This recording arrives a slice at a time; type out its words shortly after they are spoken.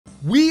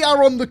We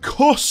are on the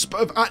cusp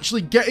of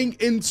actually getting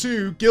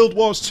into Guild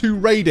Wars 2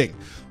 raiding.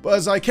 But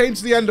as I came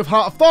to the end of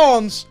Heart of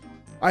Thorns,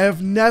 I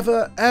have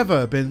never,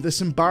 ever been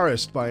this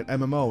embarrassed by an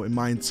MMO in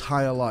my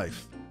entire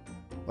life.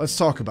 Let's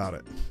talk about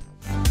it.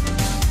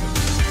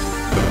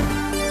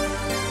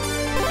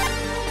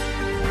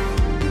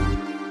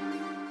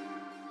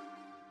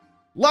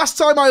 Last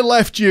time I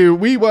left you,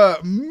 we were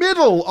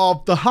middle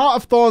of the Heart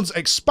of Thorns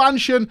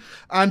expansion,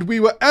 and we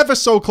were ever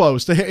so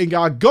close to hitting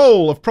our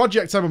goal of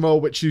Project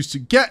MMO, which is to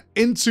get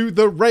into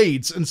the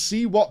raids and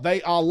see what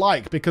they are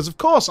like. Because, of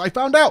course, I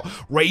found out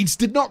raids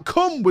did not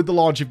come with the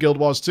launch of Guild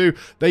Wars 2,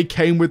 they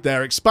came with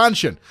their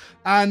expansion.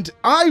 And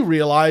I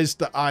realized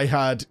that I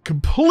had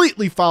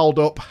completely fouled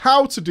up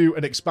how to do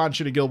an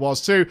expansion in Guild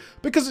Wars 2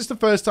 because it's the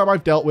first time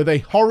I've dealt with a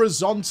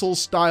horizontal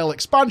style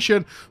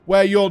expansion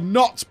where you're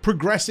not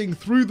progressing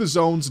through the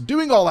zones,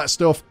 doing all that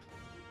stuff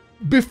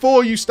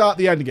before you start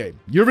the end game.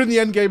 You're in the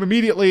end game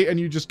immediately and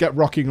you just get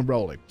rocking and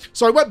rolling.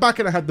 So I went back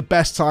and I had the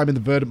best time in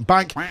the Verdant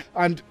Bank,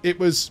 and it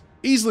was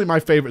easily my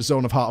favorite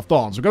zone of Heart of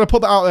Thorns. We're going to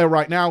put that out there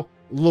right now.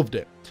 Loved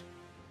it.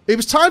 It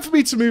was time for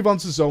me to move on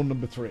to zone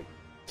number 3.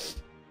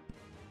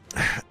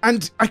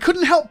 And I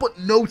couldn't help but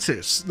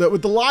notice that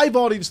with the live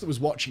audience that was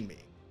watching me,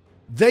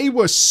 they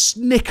were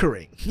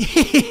snickering.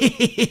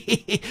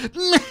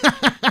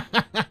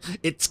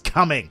 It's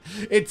coming.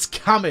 It's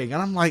coming.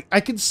 And I'm like, I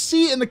can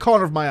see it in the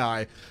corner of my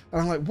eye. And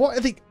I'm like, what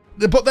are they?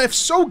 But they're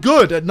so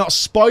good at not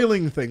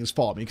spoiling things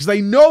for me because they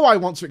know I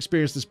want to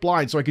experience this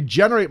blind so I could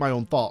generate my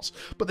own thoughts.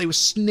 But they were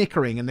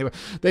snickering and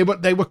they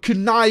were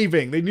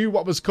conniving. They knew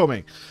what was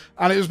coming.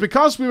 And it was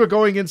because we were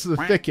going into the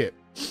thicket.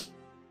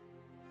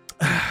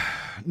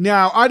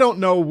 Now, I don't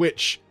know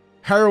which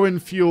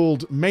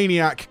heroin-fueled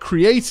maniac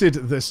created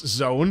this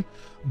zone,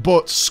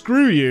 but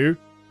screw you,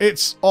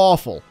 it's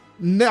awful.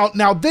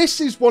 Now, this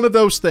is one of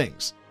those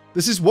things.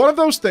 This is one of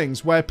those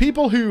things where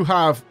people who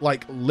have,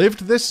 like,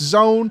 lived this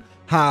zone,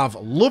 have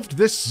loved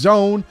this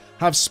zone,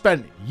 have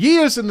spent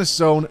years in this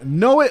zone,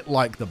 know it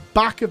like the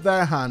back of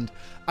their hand,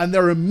 and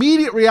their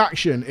immediate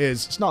reaction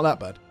is, it's not that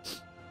bad.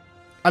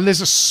 And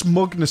there's a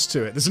smugness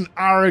to it, there's an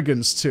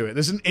arrogance to it,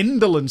 there's an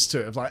indolence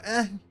to it, of like,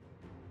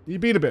 you're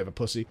being a bit of a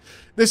pussy.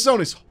 This zone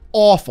is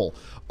awful.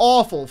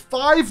 Awful.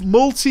 5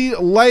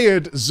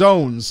 multi-layered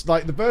zones.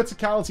 Like, the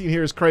verticality in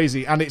here is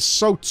crazy, and it's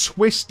so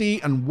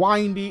twisty and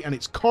windy, and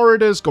it's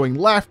corridors going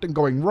left and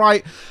going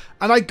right.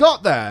 And I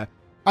got there,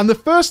 and the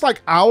first,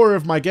 like, hour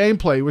of my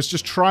gameplay was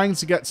just trying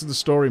to get to the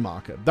story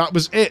marker. That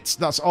was it.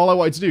 That's all I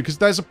wanted to do, because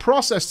there's a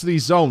process to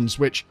these zones,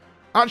 which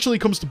actually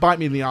comes to bite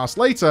me in the arse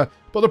later,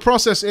 but the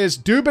process is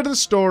do a bit of the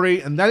story,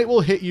 and then it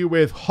will hit you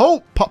with,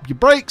 hope, pop your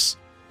brakes.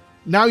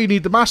 Now you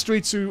need the mastery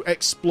to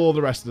explore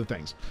the rest of the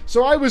things.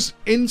 So I was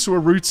into a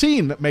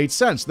routine that made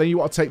sense. Then you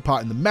want to take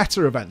part in the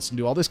meta events and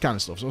do all this kind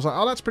of stuff. So I was like,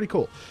 oh, that's pretty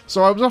cool.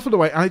 So I was off and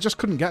away, and I just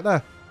couldn't get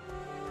there.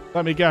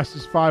 Let me guess,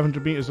 it's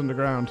 500 meters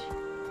underground.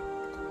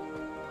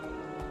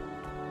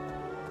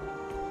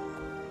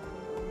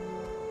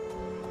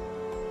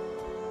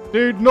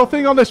 Dude,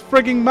 nothing on this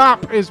frigging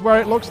map is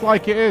where it looks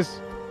like it is.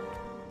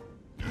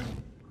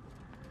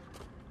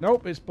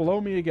 Nope, it's below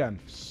me again.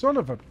 Son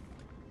of a...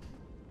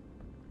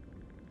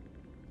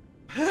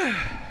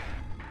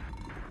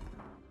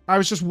 I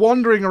was just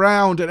wandering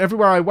around, and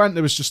everywhere I went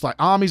there was just like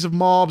armies of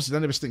mobs, and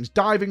then there was things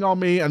diving on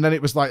me, and then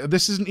it was like,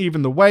 this isn't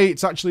even the way,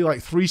 it's actually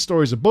like 3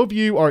 stories above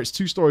you, or it's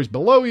 2 stories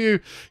below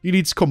you. You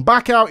need to come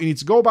back out, you need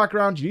to go back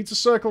around, you need to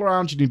circle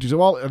around, you need to do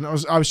all, and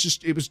I was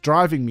just, it was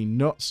driving me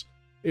nuts.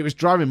 It was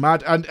driving me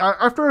mad. And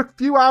after a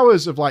few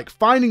hours of like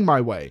finding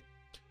my way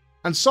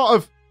and sort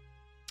of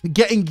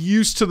getting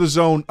used to the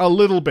zone a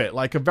little bit,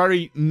 like a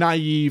very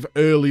naive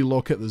early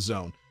look at the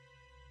zone,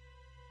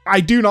 I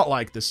do not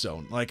like this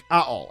zone, like,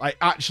 at all. I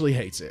actually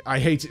hate it. I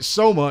hate it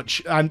so much,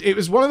 and it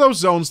was one of those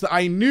zones that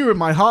I knew in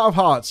my heart of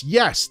hearts,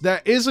 yes,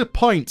 there is a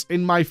point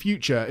in my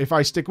future, if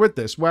I stick with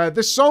this, where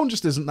this zone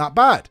just isn't that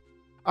bad,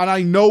 and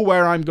I know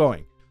where I'm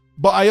going.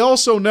 But I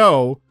also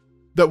know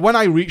that when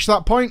I reach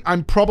that point,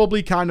 I'm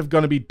probably kind of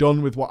going to be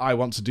done with what I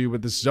want to do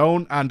with this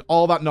zone, and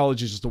all that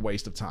knowledge is just a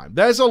waste of time.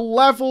 There's a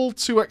level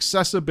to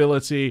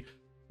accessibility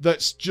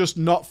that's just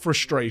not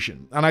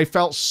frustration, and I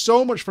felt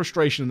so much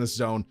frustration in this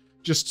zone,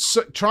 just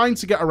trying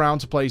to get around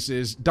to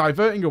places,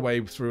 diverting away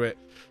through it.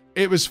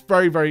 It was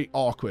very, very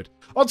awkward.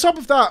 On top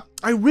of that,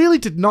 I really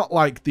did not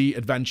like the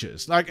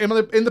adventures. Like, in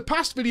the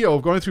past video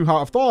of going through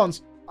Heart of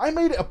Thorns, I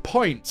made it a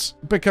point,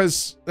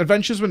 because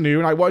adventures were new,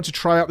 and I wanted to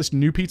try out this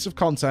new piece of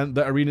content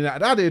that ArenaNet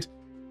had added.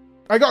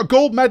 I got a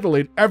gold medal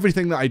in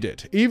everything that I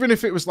did, even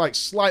if it was, like,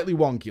 slightly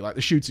wonky, like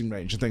the shooting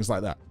range and things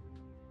like that.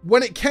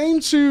 When it came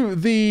to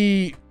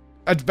the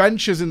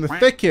adventures in the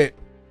thicket,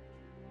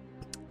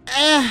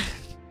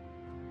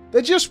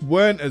 they just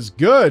weren't as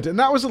good, and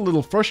that was a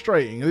little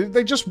frustrating.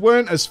 They just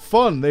weren't as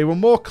fun. They were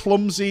more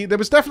clumsy. There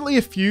was definitely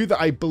a few that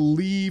I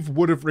believe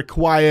would have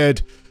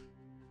required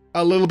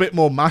a little bit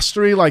more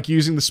mastery, like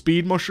using the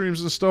speed mushrooms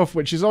and stuff,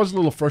 which is always a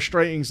little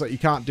frustrating, so that you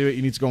can't do it.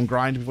 You need to go and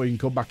grind before you can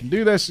come back and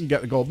do this and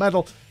get the gold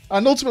medal.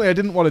 And ultimately, I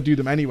didn't want to do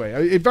them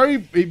anyway.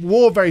 It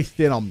wore very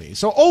thin on me.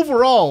 So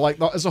overall, like,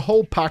 as a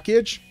whole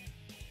package,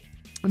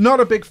 Not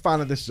a big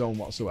fan of this zone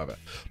whatsoever.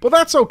 But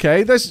that's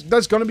okay. There's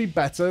going to be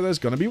better. There's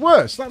going to be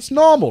worse. That's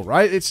normal,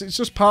 right? It's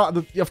just part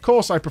of the... Of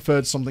course, I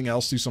preferred something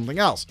else to something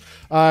else.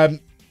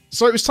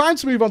 So it was time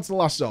to move on to the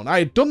last zone. I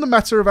had done the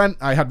meta event.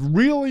 I had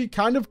really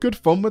kind of good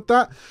fun with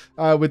that,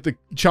 with the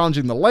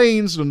challenging the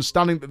lanes and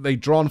understanding that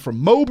they'd drawn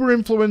from MOBA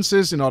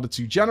influences in order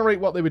to generate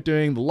what they were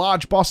doing, the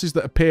large bosses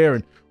that appear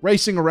and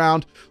racing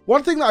around.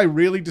 One thing that I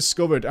really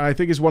discovered, and I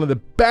think is one of the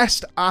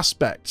best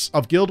aspects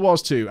of Guild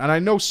Wars 2, and I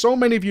know so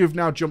many of you have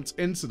now jumped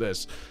into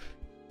this,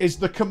 is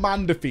the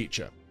commander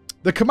feature.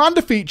 The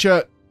commander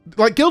feature...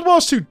 Like, Guild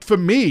Wars 2, for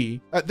me,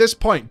 at this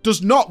point,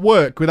 does not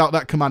work without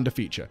that commander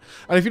feature.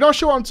 And if you're not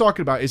sure what I'm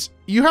talking about, is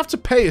you have to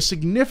pay a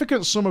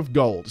significant sum of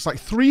gold. It's like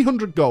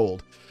 300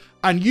 gold.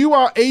 And you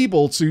are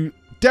able to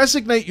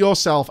designate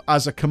yourself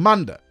as a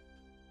commander.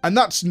 And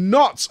that's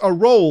not a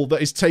role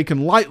that is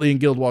taken lightly in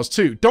Guild Wars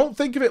 2. Don't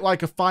think of it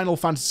like a Final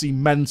Fantasy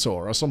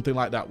mentor or something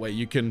like that, where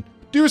you can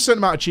do a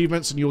certain amount of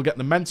achievements and you'll get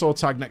the mentor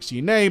tag next to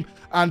your name,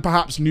 and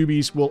perhaps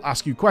newbies will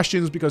ask you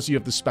questions because you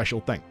have this special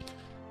thing.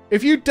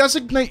 If you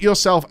designate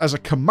yourself as a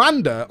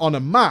commander on a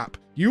map,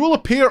 you will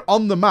appear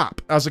on the map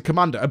as a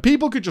commander. And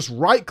people could just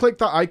right-click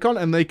that icon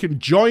and they can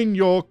join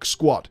your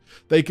squad.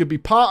 They could be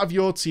part of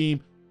your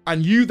team,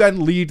 and you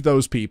then lead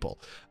those people.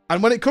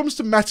 And when it comes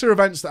to meta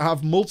events that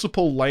have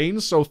multiple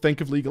lanes, so think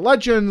of League of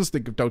Legends,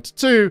 think of Dota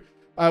 2,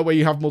 where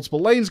you have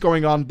multiple lanes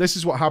going on, this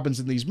is what happens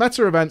in these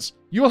meta events.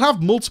 You will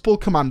have multiple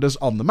commanders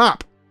on the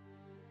map.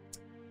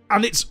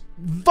 And it's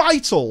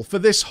vital for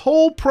this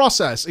whole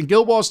process in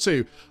Guild Wars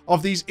 2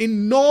 of these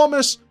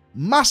enormous,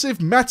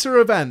 massive meta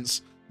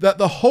events that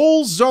the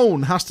whole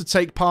zone has to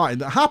take part in,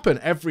 that happen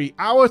every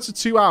hour to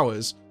 2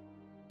 hours,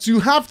 to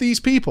have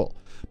these people.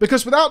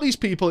 Because without these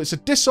people, it's a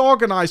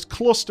disorganized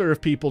cluster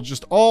of people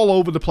just all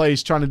over the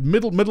place trying to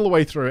middle the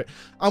way through it.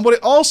 And what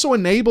it also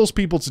enables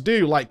people to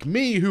do, like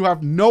me, who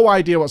have no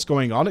idea what's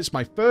going on, it's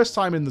my first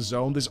time in the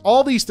zone, there's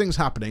all these things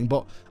happening,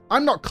 but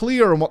I'm not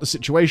clear on what the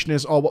situation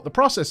is or what the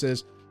process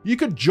is. You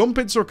could jump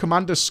into a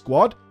commander's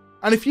squad,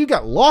 and if you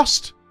get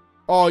lost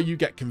or you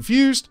get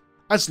confused,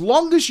 as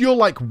long as you're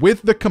like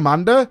with the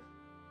commander,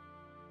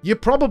 you're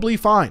probably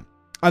fine.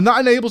 And that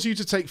enables you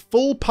to take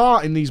full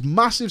part in these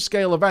massive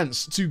scale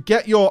events, to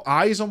get your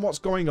eyes on what's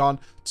going on,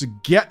 to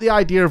get the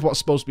idea of what's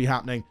supposed to be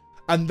happening.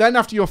 And then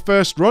after your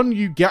first run,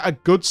 you get a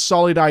good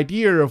solid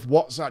idea of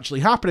what's actually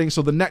happening.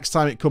 So the next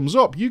time it comes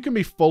up, you can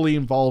be fully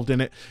involved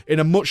in it in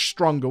a much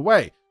stronger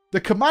way.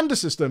 The commander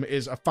system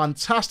is a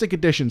fantastic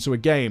addition to a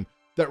game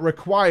that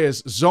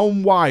requires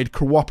zone-wide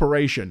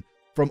cooperation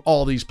from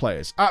all these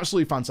players.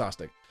 Absolutely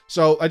fantastic.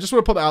 So I just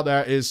want to put that out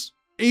there. Is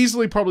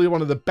easily probably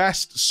one of the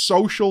best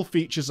social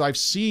features I've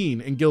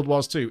seen in Guild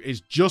Wars 2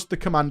 is just the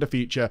commander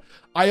feature.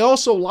 I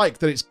also like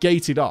that it's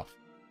gated off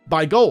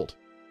by gold.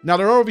 Now,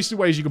 there are obviously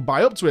ways you can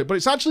buy up to it, but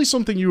it's actually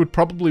something you would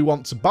probably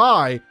want to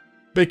buy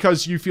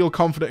because you feel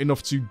confident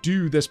enough to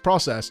do this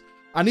process.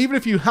 And even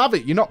if you have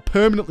it, you're not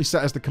permanently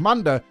set as the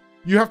commander.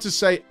 You have to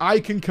say, I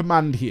can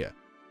command here.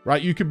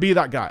 Right? You can be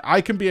that guy.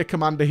 I can be a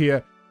commander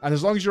here, and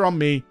as long as you're on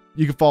me,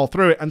 you can fall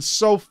through it. And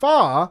so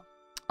far,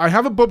 I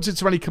haven't bumped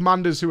into any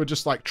commanders who are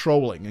just like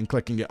trolling and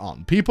clicking it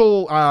on.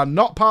 People are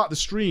not part of the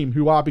stream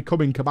who are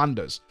becoming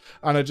commanders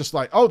and are just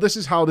like, oh, this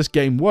is how this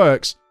game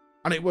works.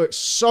 And it works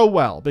so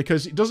well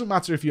because it doesn't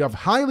matter if you have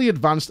highly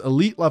advanced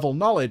elite level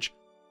knowledge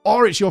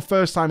or it's your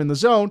first time in the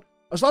zone.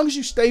 As long as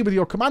you stay with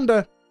your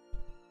commander,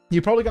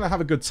 you're probably going to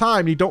have a good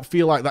time. You don't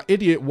feel like that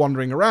idiot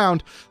wandering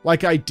around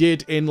like I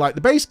did in like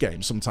the base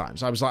game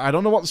sometimes. I was like, I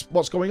don't know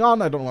what's going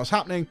on. I don't know what's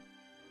happening.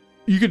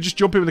 You could just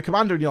jump in with the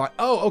commander and you're like,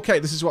 oh, okay,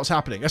 this is what's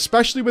happening.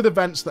 Especially with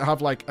events that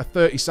have like a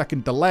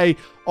 30-second delay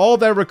or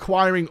they're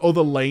requiring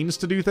other lanes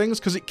to do things,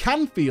 because it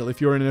can feel, if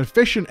you're in an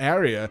efficient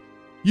area,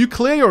 you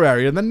clear your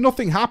area and then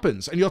nothing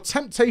happens. And your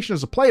temptation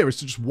as a player is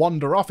to just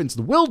wander off into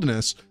the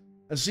wilderness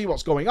and see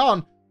what's going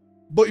on.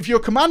 But if your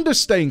commander's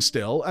staying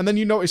still and then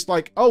you notice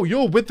like, oh,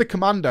 you're with the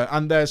commander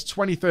and there's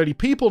 20, 30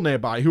 people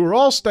nearby who are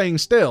all staying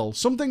still,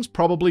 something's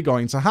probably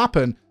going to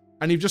happen.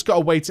 And you've just got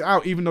to wait it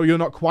out, even though you're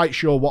not quite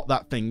sure what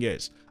that thing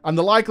is. And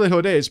the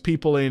likelihood is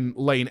people in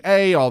lane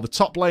A or the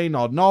top lane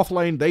or north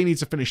lane, they need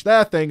to finish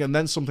their thing and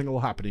then something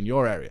will happen in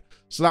your area.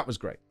 So that was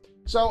great.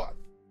 So,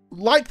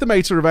 like the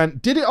meta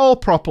event, did it all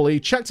properly,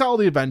 checked out all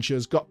the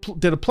adventures,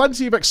 did a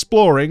plenty of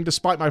exploring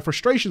despite my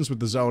frustrations with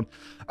the zone.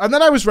 And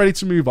then I was ready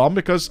to move on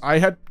because I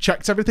had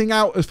checked everything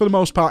out for the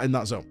most part in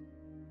that zone.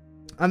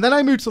 And then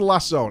I moved to the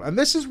last zone. And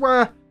this is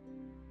where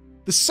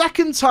the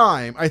second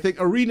time I think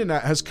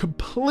ArenaNet has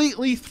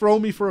completely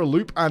thrown me for a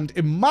loop and,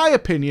 in my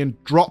opinion,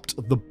 dropped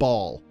the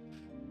ball.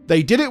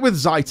 They did it with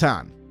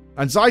Zhaitan.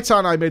 And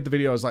Zhaitan, I made the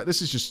video, I was like,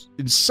 this is just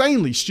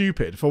insanely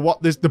stupid for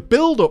what this, the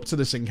build up to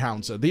this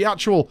encounter, the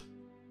actual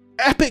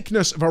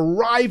epicness of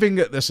arriving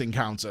at this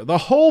encounter, the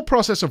whole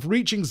process of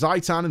reaching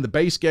Zhaitan in the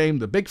base game,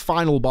 the big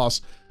final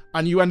boss,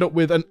 and you end up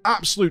with an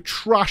absolute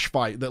trash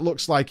fight that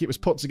looks like it was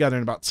put together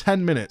in about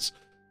 10 minutes.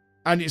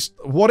 And it's,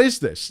 what is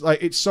this?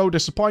 Like, it's so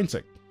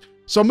disappointing.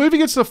 So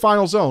moving into the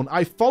final zone,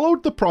 I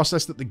followed the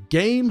process that the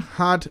game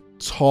had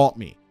taught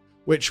me.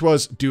 which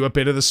was do a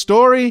bit of the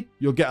story,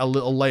 you'll get a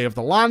little lay of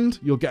the land,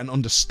 you'll get an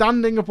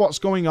understanding of what's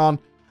going on,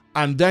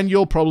 and then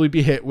you'll probably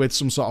be hit with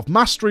some sort of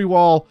mastery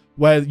wall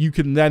where you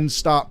can then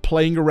start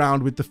playing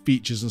around with the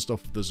features and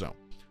stuff of the zone.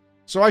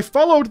 So I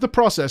followed the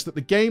process that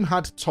the game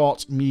had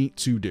taught me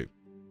to do.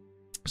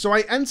 So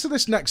I enter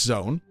this next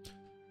zone,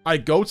 I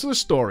go to the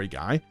story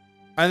guy,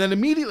 and then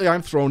immediately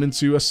I'm thrown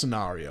into a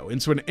scenario,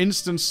 into an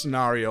instance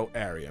scenario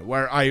area,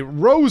 where I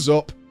rose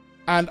up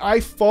and I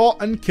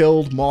fought and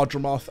killed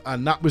Mordramoth,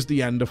 and that was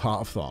the end of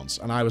Heart of Thorns.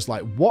 And I was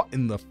like, what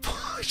in the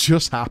fuck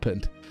just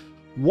happened?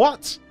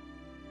 What?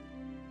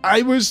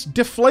 I was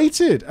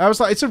deflated. I was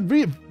like, it's a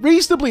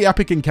reasonably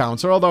epic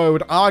encounter, although I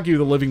would argue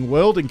the Living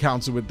World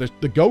encounter with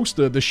the ghost,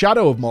 the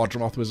shadow of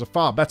Mordramoth was a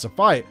far better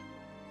fight.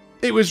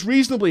 It was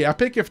reasonably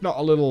epic, if not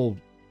a little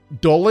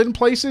dull in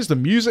places. The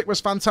music was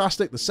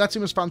fantastic. The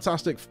setting was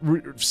fantastic.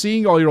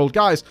 Seeing all your old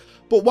guys.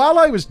 But while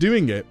I was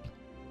doing it,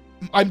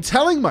 I'm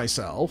telling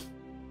myself,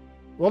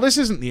 well, this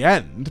isn't the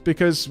end,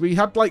 because we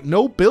had, like,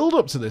 no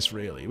build-up to this,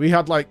 really. We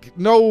had, like,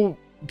 no...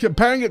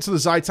 Comparing it to the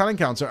Zhaitan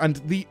encounter, and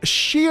the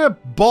sheer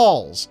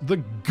balls, the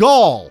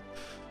gall,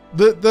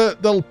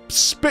 the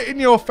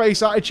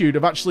spit-in-your-face attitude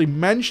of actually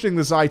mentioning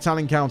the Zhaitan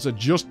encounter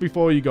just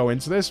before you go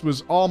into this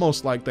was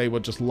almost like they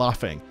were just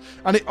laughing.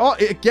 And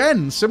it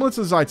again, similar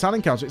to the Zhaitan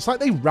encounter, it's like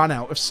they ran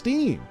out of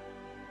steam.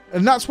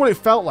 And that's what it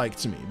felt like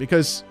to me,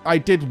 because I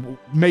did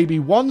maybe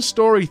one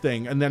story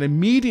thing and then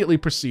immediately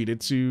proceeded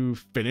to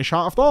finish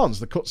Heart of Thorns.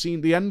 The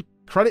cutscene, the end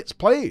credits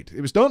played.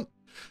 It was done.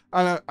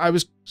 And I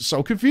was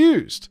so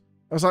confused.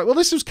 I was like, well,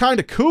 this was kind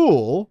of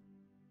cool,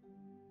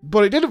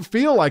 but it didn't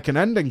feel like an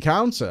end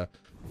encounter.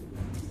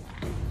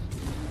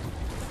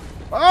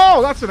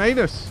 Oh, that's an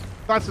anus.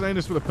 That's an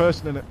anus with a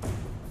person in it.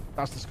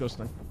 That's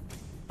disgusting.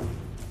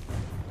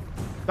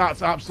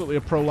 That's absolutely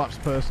a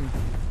prolapsed person.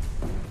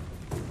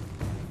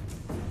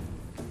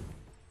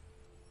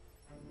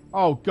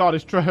 Oh, God,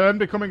 is Traherne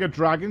becoming a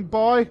dragon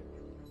boy?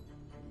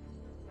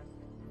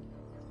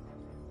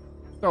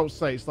 Don't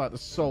say it's like the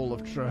soul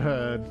of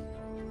Traherne.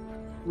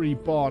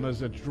 Reborn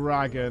as a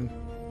dragon.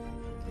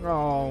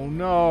 Oh,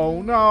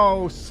 no,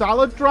 no.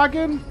 Salad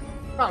dragon?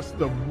 That's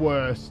the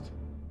worst.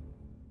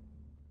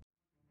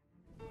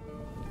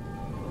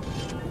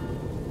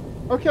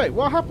 Okay,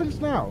 what happens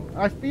now?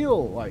 I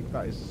feel like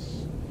that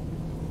is...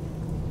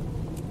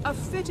 a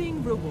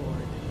fitting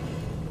reward.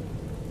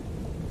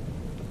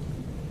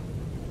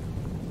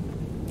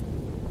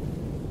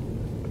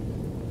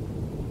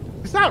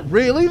 Is that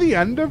really the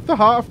end of the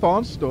Heart of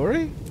Thorns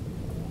story?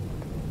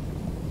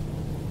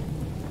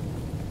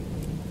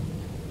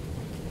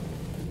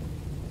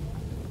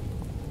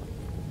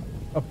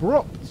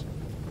 Abrupt.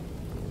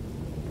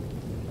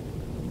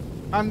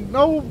 And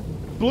no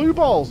blue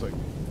ballsing.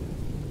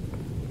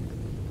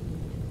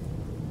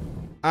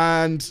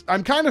 And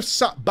I'm kind of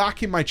sat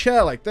back in my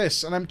chair like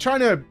this, and I'm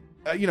trying to,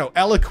 you know,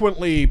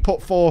 eloquently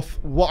put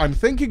forth what I'm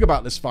thinking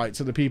about this fight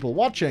to the people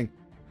watching.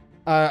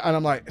 And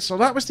I'm like, so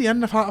that was the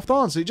end of Heart of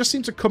Thorns. It just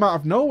seemed to come out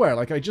of nowhere.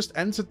 Like, I just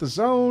entered the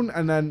zone,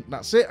 and then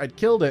that's it. I'd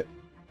killed it.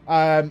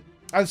 And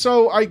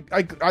so I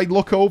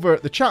look over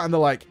at the chat, and they're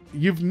like,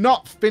 you've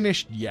not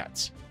finished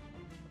yet.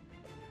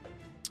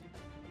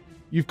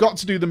 You've got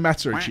to do the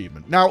meta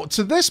achievement. Now,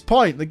 to this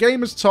point, the game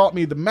has taught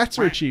me the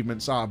meta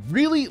achievements are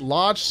really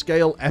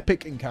large-scale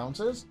epic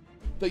encounters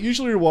that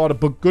usually reward a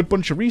good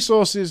bunch of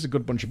resources, a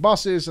good bunch of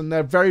bosses, and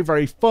they're very,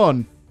 very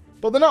fun.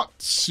 But they're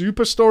not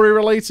super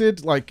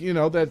story-related. Like, you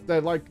know, they're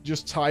like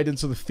just tied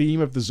into the theme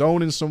of the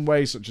zone in some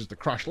way, such as the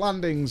crash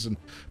landings and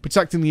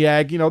protecting the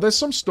egg. You know, there's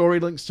some story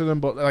links to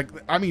them, but, like,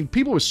 I mean,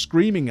 people were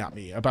screaming at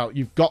me about,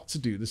 you've got to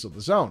do this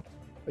other zone.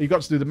 You've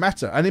got to do the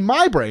meta. And in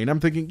my brain,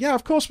 I'm thinking, yeah,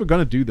 of course we're going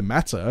to do the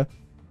meta.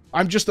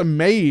 I'm just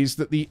amazed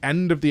that the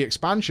end of the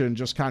expansion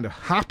just kind of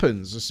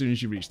happens as soon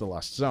as you reach the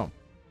last zone.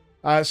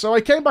 So I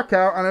came back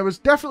out, and I was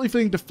definitely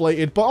feeling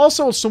deflated, but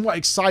also somewhat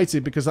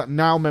excited because that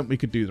now meant we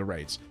could do the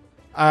raids.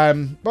 But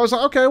I was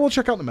like, okay, we'll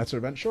check out the meta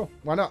event, sure.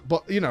 Why not?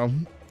 But, you know,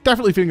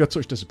 definitely feeling a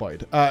touch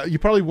disappointed. You're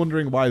probably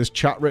wondering why there's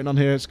chat written on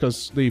here. It's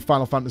because the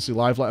Final Fantasy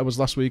live letter was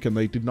last week, and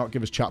they did not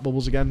give us chat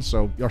bubbles again,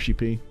 so Yoshi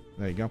P.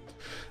 There you go.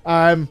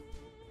 And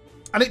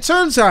it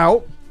turns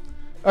out,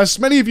 as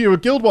many of you are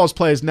Guild Wars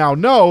players now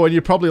know, and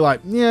you're probably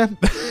like, yeah.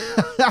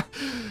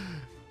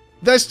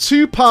 There's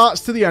two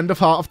parts to the end of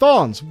Heart of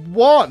Thorns.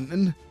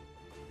 One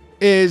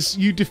is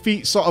you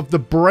defeat sort of the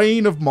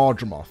brain of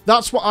Mordramoth.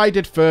 That's what I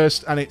did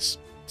first, and it's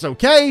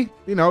okay.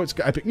 You know, it's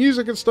got epic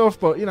music and stuff,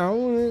 but, you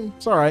know,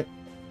 it's alright.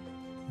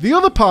 The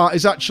other part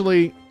is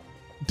actually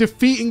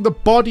defeating the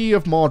body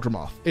of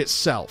Mordramoth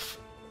itself.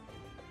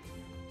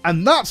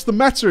 And that's the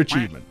meta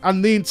achievement.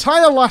 And the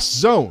entire last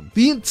zone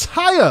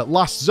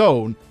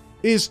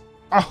is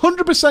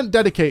 100%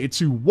 dedicated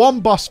to one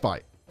boss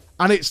fight.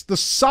 And it's the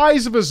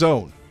size of a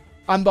zone.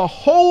 And the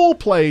whole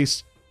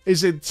place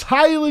is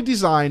entirely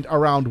designed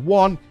around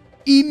one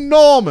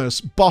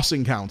enormous boss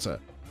encounter.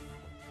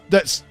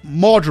 That's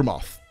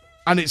Mordramoth.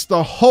 And it's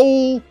the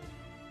whole...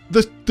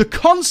 The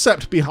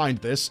concept behind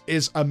this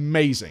is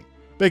amazing.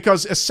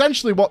 Because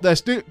essentially what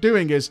they're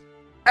doing is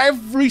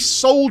Every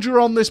soldier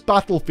on this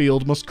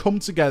battlefield must come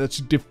together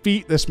to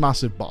defeat this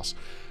massive boss.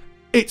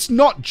 It's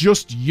not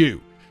just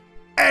you.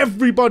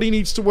 Everybody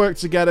needs to work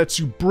together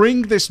to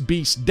bring this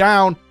beast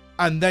down,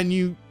 and then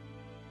you...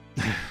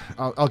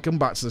 I'll come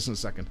back to this in a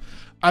second.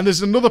 And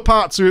there's another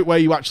part to it where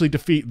you actually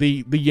defeat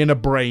the inner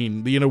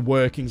brain, the inner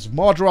workings of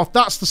Mordrath.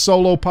 That's the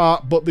solo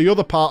part, but the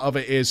other part of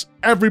it is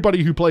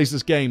everybody who plays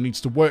this game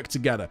needs to work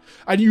together.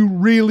 And you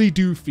really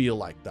do feel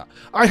like that.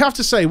 I have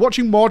to say,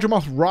 watching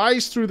Mordrath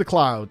rise through the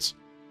clouds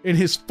in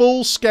his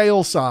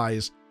full-scale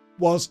size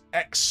was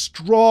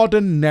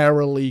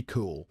extraordinarily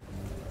cool.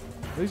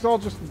 These are all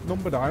just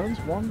numbered islands.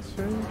 1,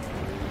 2...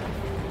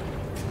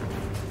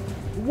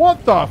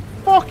 What the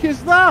fuck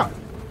is that?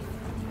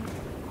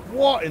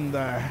 What in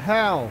the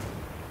hell?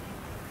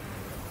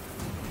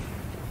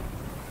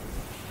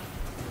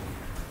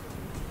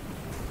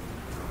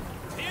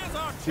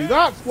 See,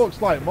 that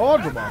looks like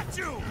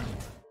Mordrath.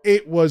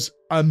 It was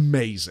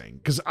amazing,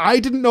 because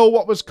I didn't know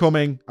what was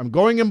coming. I'm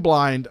going in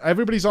blind.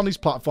 Everybody's on these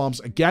platforms,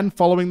 again,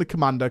 following the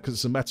commander, because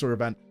it's a meta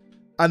event.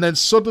 And then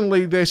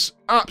suddenly this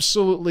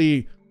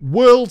absolutely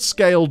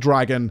world-scale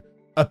dragon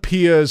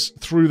appears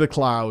through the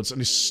clouds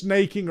and is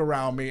snaking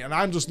around me, and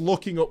I'm just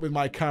looking up with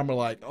my camera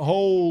like,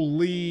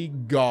 holy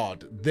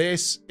God,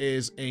 this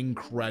is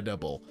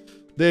incredible.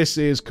 This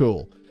is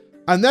cool.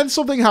 And then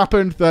something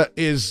happened that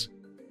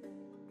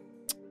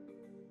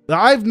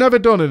I've never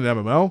done in an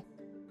MMO.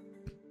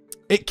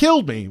 It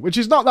killed me, which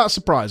is not that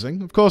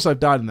surprising. Of course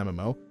I've died in an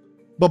MMO.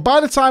 But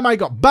by the time I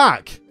got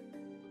back,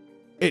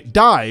 it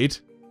died,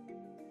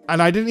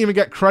 and I didn't even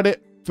get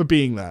credit for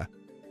being there.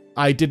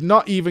 I did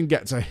not even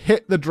get to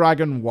hit the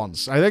dragon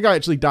once. I think I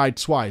actually died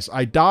twice.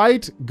 I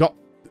died, got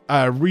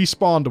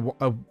respawned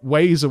a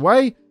ways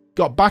away,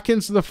 got back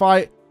into the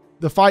fight.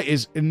 The fight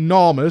is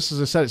enormous.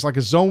 As I said, it's like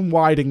a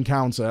zone-wide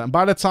encounter. And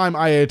by the time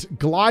I had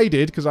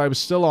glided, because I was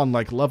still on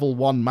like level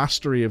 1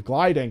 mastery of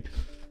gliding,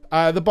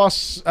 the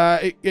boss,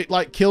 it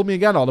like killed me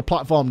again, or the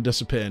platform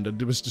disappeared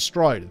and it was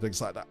destroyed and things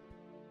like that.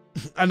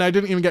 And I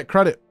didn't even get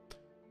credit.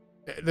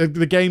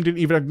 The game didn't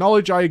even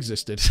acknowledge I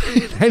existed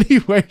in any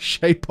way,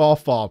 shape, or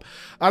form.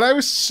 And I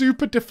was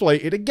super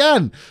deflated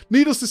again.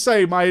 Needless to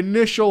say, my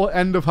initial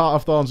end of Heart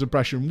of Thorns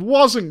impression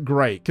wasn't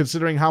great,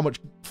 considering how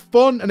much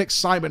fun and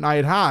excitement I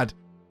had had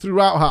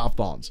throughout Heart of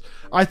Thorns.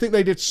 I think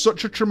they did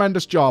such a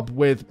tremendous job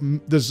with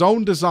the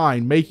zone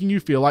design, making you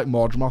feel like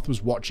Mordrath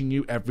was watching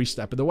you every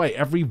step of the way.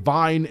 Every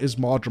vine is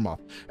Mordrath.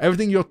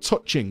 Everything you're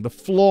touching, the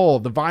floor,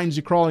 the vines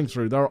you're crawling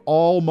through, they're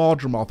all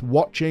Mordrath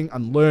watching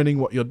and learning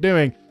what you're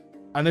doing.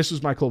 And this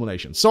was my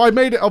culmination. So I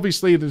made it,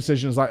 obviously, the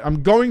decision is like,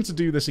 I'm going to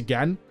do this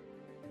again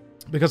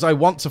because I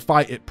want to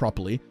fight it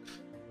properly.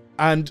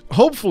 And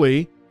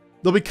hopefully,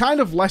 there'll be kind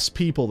of less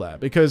people there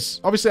because,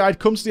 obviously, I'd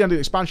come to the end of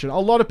the expansion. A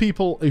lot of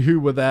people who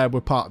were there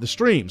were part of the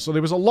stream. So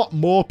there was a lot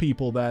more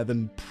people there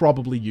than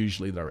probably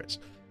usually there is.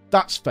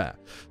 That's fair.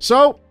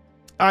 So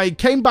I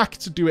came back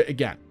to do it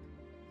again.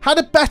 Had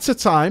a better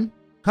time.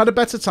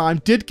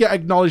 Did get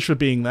acknowledged for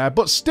being there.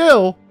 But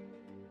still...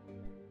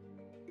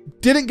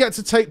 didn't get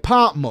to take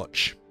part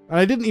much, and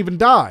I didn't even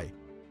die.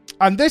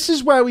 And this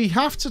is where we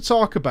have to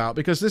talk about,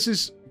 because this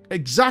is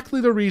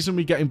exactly the reason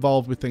we get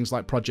involved with things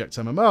like Project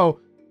MMO,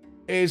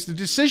 is the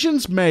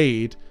decisions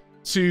made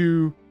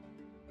to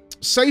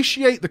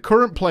satiate the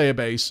current player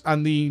base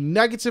and the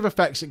negative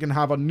effects it can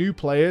have on new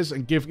players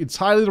and give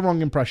entirely the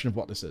wrong impression of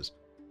what this is.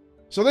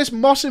 So this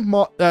massive,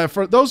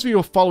 for those of you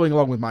who are following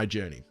along with my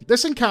journey,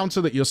 this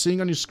encounter that you're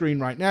seeing on your screen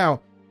right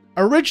now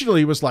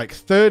originally was like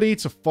 30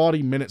 to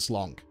 40 minutes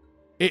long.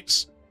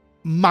 It's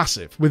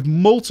massive, with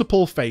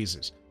multiple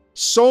phases.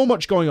 So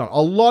much going on.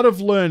 A lot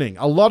of learning.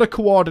 A lot of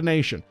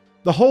coordination.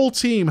 The whole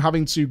team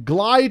having to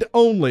glide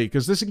only,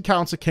 because this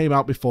encounter came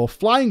out before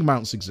flying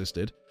mounts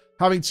existed,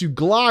 having to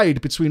glide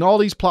between all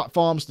these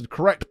platforms to the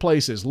correct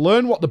places,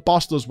 learn what the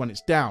boss does when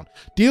it's down,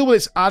 deal with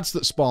its ads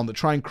that spawn that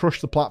try and crush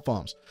the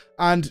platforms.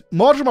 And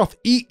Mordrath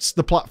eats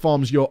the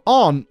platforms you're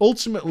on,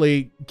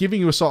 ultimately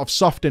giving you a sort of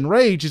soft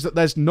enrage is that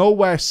there's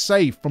nowhere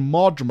safe from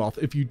Mordrath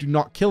if you do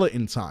not kill it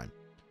in time.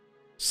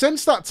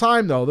 Since that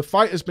time, though, the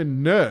fight has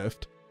been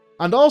nerfed,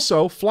 and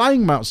also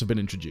flying mounts have been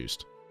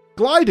introduced.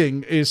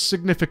 Gliding is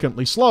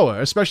significantly slower,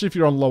 especially if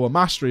you're on lower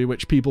mastery,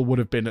 which people would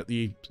have been at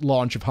the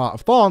launch of Heart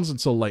of Thorns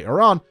until later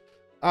on,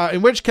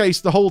 in which case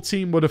the whole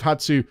team would have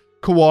had to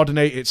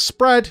coordinate its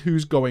spread,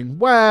 who's going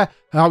where,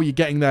 how you're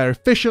getting there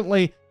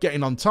efficiently,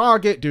 getting on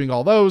target, doing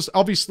all those.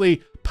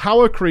 Obviously,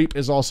 power creep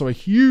is also a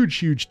huge,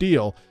 huge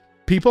deal.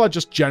 People are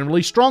just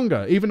generally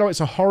stronger. Even though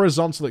it's a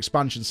horizontal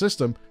expansion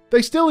system,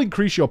 they still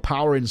increase your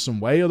power in some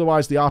way,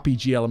 otherwise the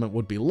RPG element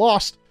would be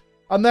lost.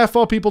 And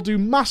therefore people do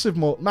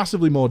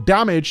massively more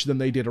damage than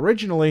they did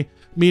originally,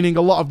 meaning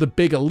a lot of the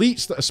big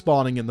elites that are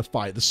spawning in the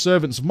fight, the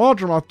servants of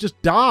Mordrath,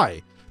 just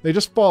die. They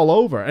just fall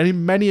over. And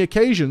in many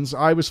occasions,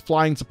 I was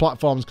flying to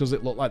platforms because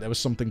it looked like there was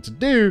something to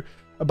do.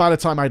 And by the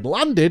time I'd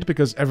landed,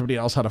 because everybody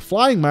else had a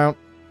flying mount,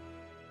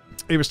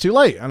 it was too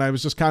late, and I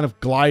was just kind of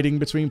gliding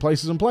between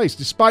places and places.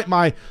 Despite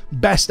my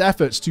best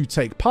efforts to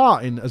take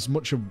part in as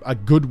much of a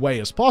good way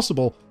as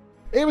possible,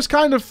 it was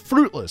kind of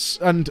fruitless.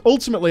 And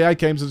ultimately, I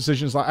came to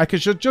decisions like I could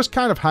just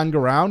kind of hang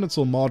around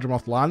until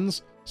Mordramoth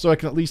lands, so I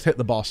can at least hit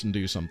the boss and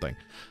do something.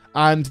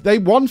 And they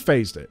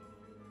one-phased it.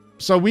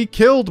 So we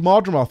killed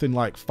Mordramoth in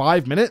like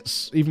 5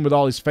 minutes, even with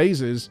all his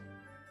phases,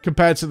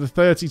 compared to the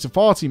 30 to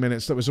 40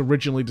 minutes that was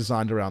originally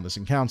designed around this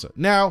encounter.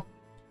 Now,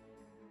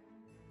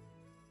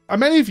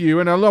 many of you,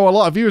 and I know a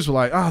lot of viewers were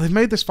like, oh, they've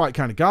made this fight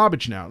kind of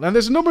garbage now. And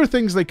there's a number of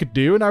things they could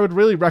do, and I would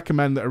really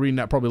recommend that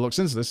ArenaNet probably looks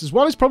into this.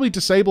 One is probably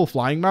disable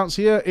flying mounts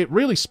here. It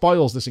really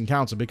spoils this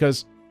encounter,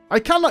 because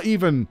I cannot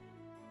even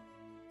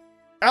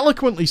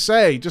eloquently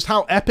say just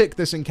how epic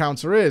this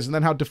encounter is, and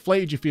then how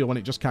deflated you feel when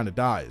it just kind of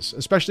dies,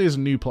 especially as a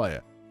new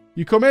player.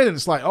 You come in and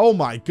it's like, oh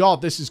my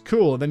god, this is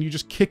cool, and then you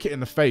just kick it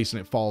in the face and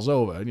it falls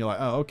over, and you're like,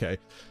 oh, okay.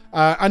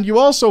 And you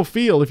also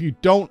feel, if you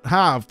don't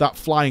have that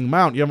flying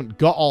mount, you haven't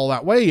got all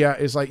that way yet,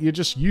 is like, you're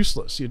just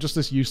useless. You're just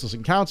this useless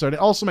encounter, and it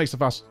also makes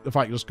the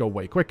fight just go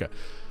way quicker.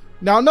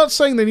 Now, I'm not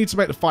saying they need to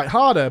make the fight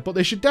harder, but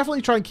they should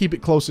definitely try and keep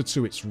it closer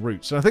to its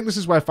roots. And I think this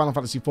is where Final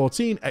Fantasy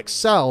XIV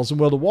excels, and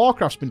World of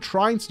Warcraft's been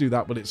trying to do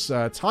that with its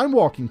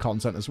time-walking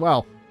content as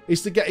well,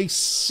 is to get a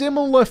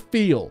similar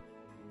feel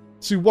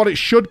to what it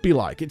should be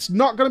like. It's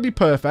not going to be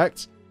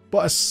perfect,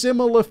 but a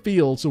similar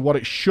feel to what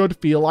it should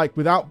feel like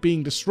without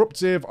being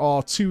disruptive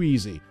or too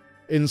easy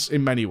in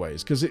many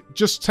ways, because it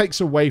just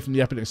takes away from the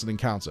epicness of the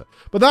encounter.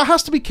 But that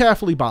has to be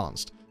carefully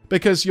balanced,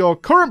 because your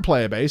current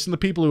player base and the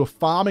people who are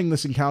farming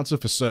this encounter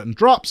for certain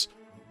drops,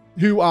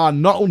 who are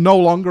no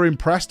longer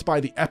impressed by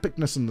the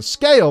epicness and the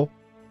scale,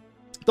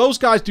 those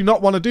guys do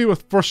not want to do a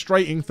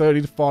frustrating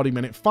 30 to 40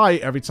 minute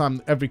fight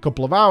every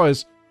couple of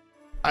hours,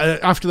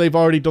 after they've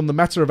already done the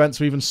meta events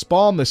to even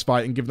spawn this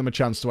fight and give them a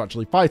chance to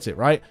actually fight it,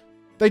 right?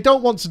 They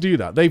don't want to do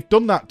that. They've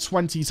done that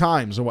 20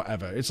 times or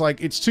whatever. It's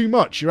like, it's too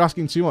much. You're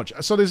asking too much.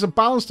 So there's a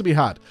balance to be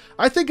had.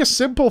 I think a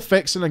simple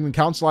fix in an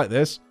encounter like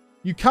this,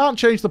 you can't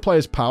change the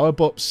player's power,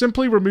 but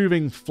simply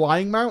removing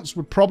flying mounts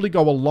would probably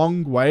go a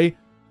long way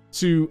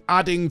to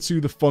adding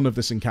to the fun of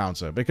this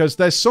encounter, because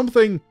there's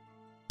something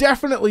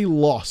definitely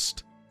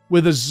lost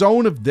with a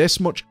zone of this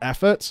much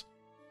effort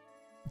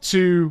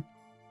to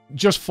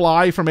just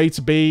fly from A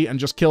to B and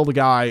just kill the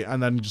guy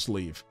and then just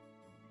leave.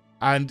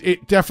 And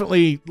it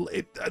definitely,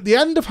 at the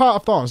end of Heart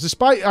of Thorns,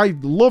 despite I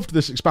loved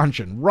this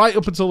expansion right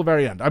up until the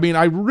very end. I mean,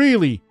 I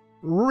really,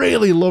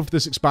 really loved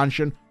this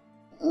expansion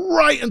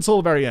right until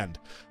the very end.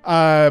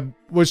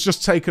 Was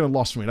just taken and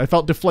lost from me. And I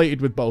felt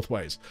deflated with both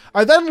ways.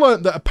 I then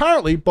learned that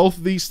apparently both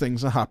of these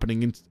things are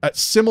happening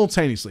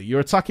simultaneously. You're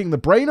attacking the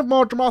brain of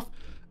Mordramoth,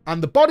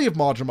 and the body of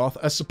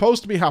Mordramoth are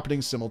supposed to be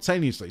happening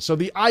simultaneously. So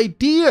the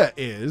idea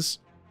is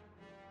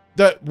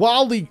that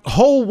while the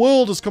whole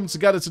world has come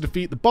together to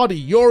defeat the body,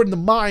 you're in the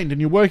mind, and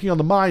you're working on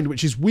the mind,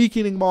 which is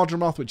weakening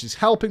Mordramoth, which is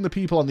helping the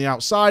people on the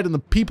outside, and the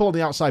people on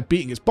the outside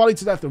beating its body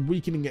to death and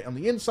weakening it on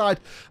the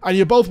inside, and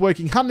you're both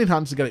working hand in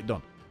hand to get it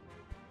done.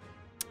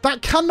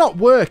 That cannot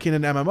work in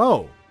an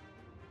MMO,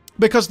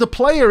 because the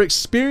player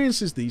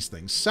experiences these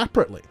things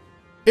separately.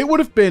 It would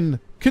have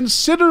been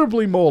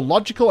considerably more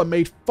logical and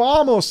made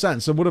far more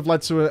sense, and would have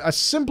led to a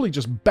simply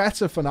just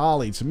better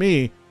finale to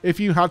me if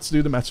you had to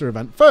do the meta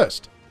event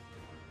first.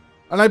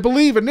 And I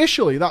believe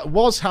initially that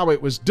was how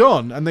it was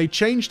done, and they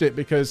changed it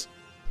because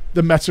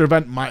the meta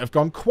event might have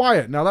gone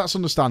quiet. Now, that's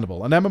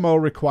understandable. An MMO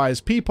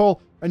requires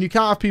people, and you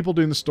can't have people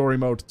doing the story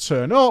mode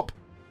turn up,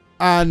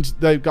 and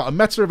they've got a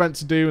meta event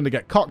to do, and they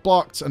get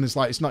cock-blocked, and it's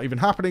like, it's not even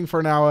happening for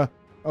an hour.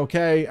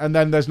 Okay, and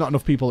then there's not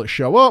enough people that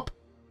show up,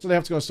 so they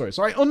have to go on story.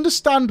 So I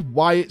understand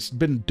why it's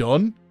been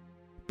done,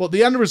 but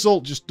the end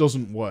result just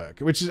doesn't work,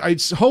 which is,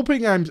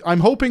 I'm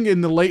hoping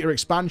in the later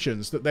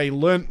expansions that they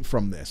learnt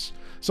from this.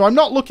 So I'm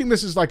not looking at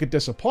this as like a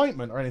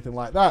disappointment or anything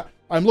like that.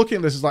 I'm looking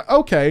at this as like,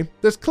 okay,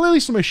 there's clearly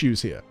some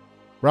issues here,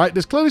 right?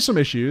 There's clearly some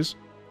issues.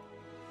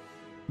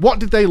 What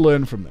did they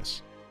learn from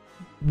this?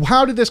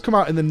 How did this come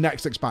out in the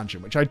next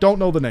expansion, which I don't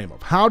know the name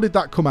of? How did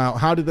that come out?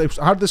 How did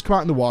this come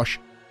out in the wash?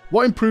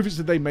 What improvements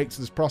did they make to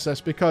this process?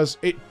 Because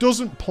it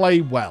doesn't play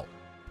well.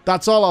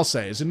 That's all I'll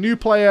say. As a new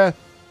player,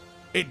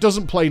 it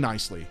doesn't play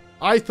nicely.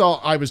 I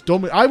thought I was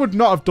done with... I would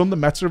not have done the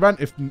meta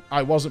event if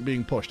I wasn't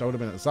being pushed. I would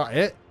have been, is that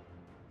it?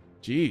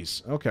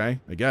 Jeez, okay,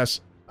 I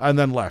guess. And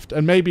then left.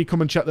 And maybe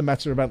come and check the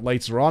meta event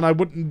later on. I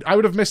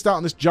would have missed out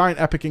on this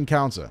giant epic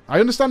encounter. I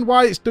understand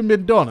why it's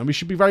been done, and we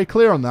should be very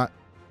clear on that.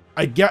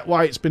 I get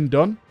why it's been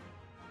done.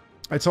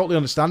 I totally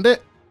understand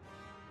it.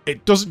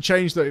 It doesn't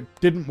change that it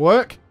didn't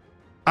work.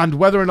 And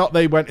whether or not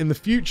they went in the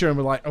future and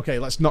were like, okay,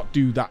 let's not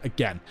do that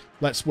again.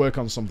 Let's work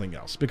on something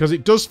else. Because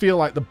it does feel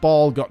like the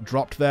ball got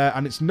dropped there,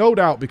 and it's no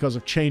doubt because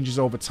of changes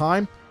over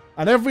time.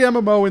 And every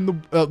MMO in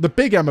the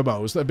big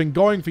MMOs that have been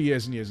going for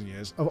years and years and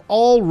years have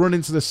all run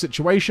into this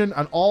situation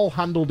and all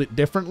handled it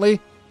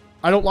differently.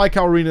 I don't like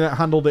how ArenaNet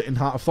handled it in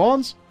Heart of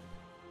Thorns.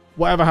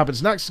 Whatever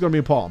happens next is going to be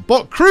important.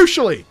 But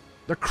crucially,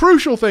 the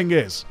crucial thing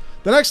is,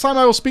 the next time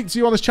I will speak to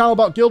you on this channel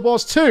about Guild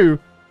Wars 2,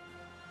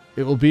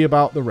 it will be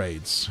about the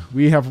raids.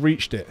 We have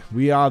reached it.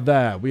 We are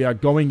there. We are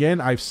going in.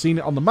 I've seen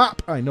it on the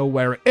map. I know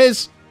where it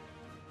is.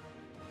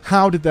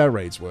 How did their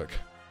raids work?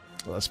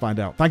 Well, let's find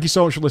out. Thank you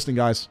so much for listening,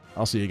 guys.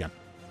 I'll see you again.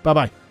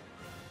 Bye-bye.